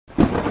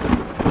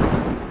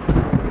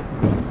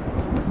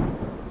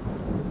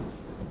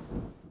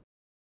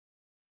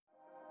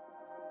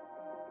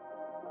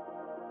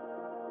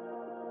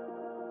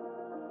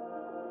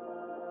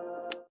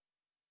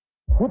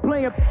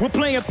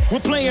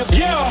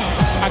Yeah,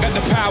 I got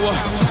the power.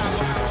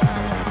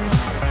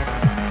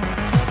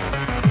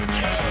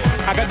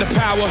 I got the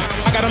power.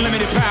 I got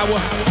unlimited power.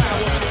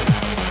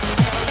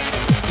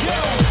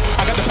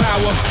 I got the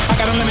power. I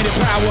got unlimited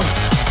power.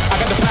 I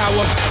got the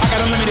power. I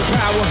got unlimited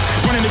power.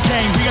 It's running the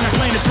game. We are not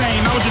playing the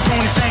same. I was just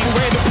going insane. From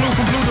red to blue,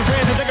 from blue to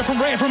red, the decker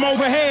from red from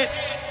overhead.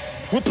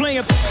 We're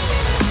playing.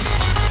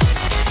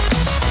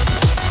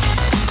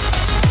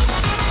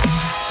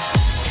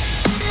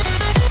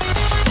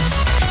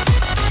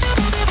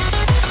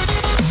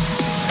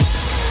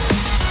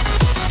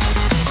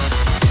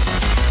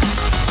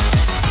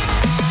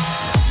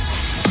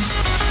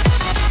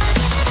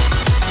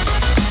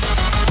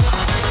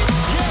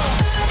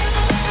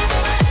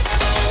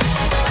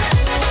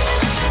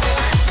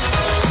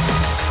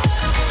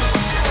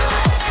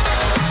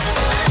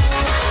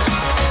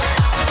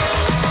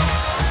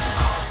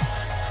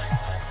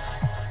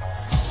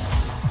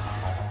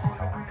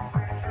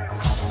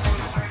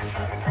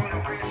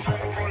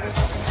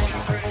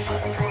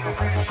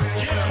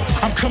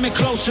 Coming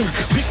closer,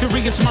 victory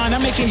is mine.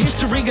 I'm making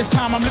history this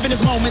time. I'm living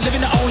this moment,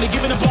 living the only,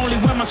 giving up only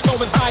when my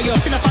score is higher. You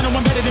cannot find no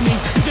one better than me.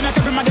 You cannot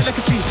cover my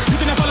delicacy. You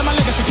cannot follow my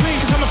legacy, please.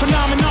 Cause I'm a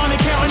phenomenon and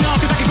carrying on.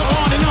 Cause I can go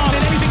on and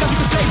anything else you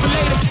can say for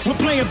later. We're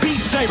playing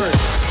Beat Saber.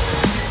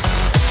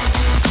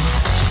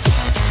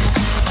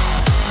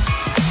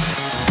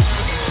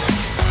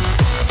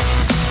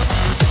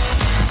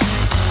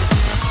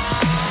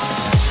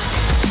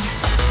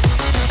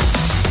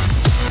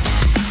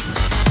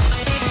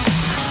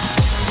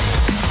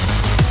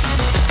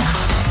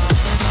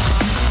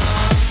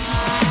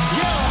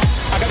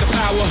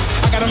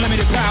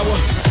 Unlimited power.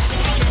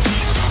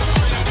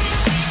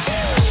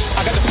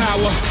 I got the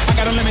power. I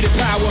got unlimited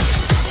power.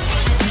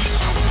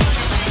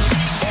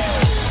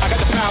 I got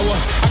the power.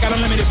 I got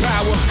unlimited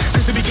power.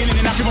 Since the beginning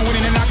and I keep on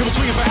winning and I keep on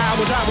swinging for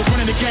hours. I was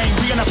running the game.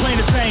 We are not playing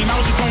the same. I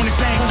was just going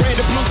insane. From red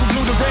to blue, from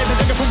blue to red, the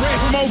nigga from red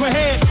from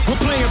overhead. We're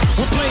playing.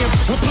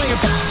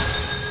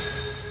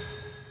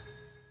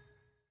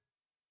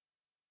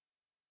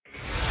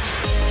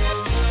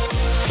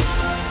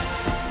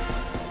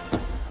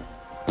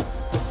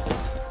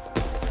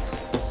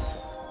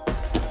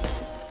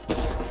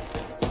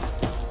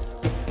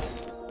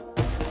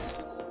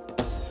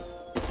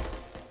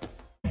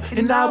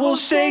 And I will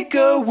shake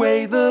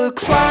away the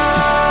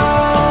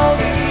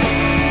cloudy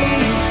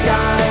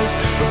skies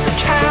with the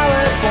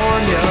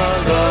California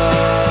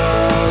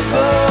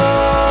lullaby.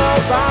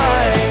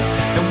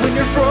 And when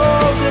you're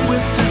frozen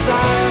with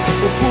desire,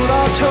 we'll put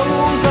our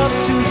toes up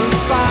to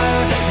the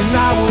fire, and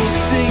I will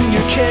sing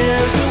your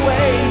cares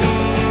away.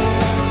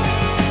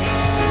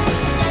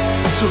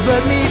 So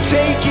let me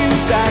take you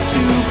back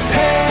to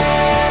paradise.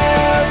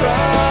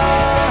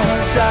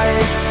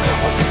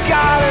 All you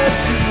gotta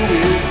do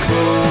is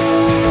close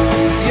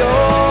your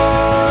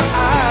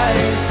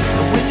eyes,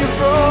 and when you're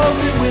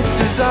frozen with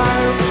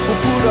desire,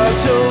 we'll put our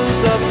toes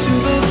up to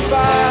the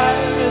fire,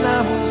 and I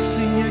will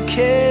sing your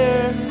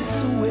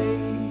cares away.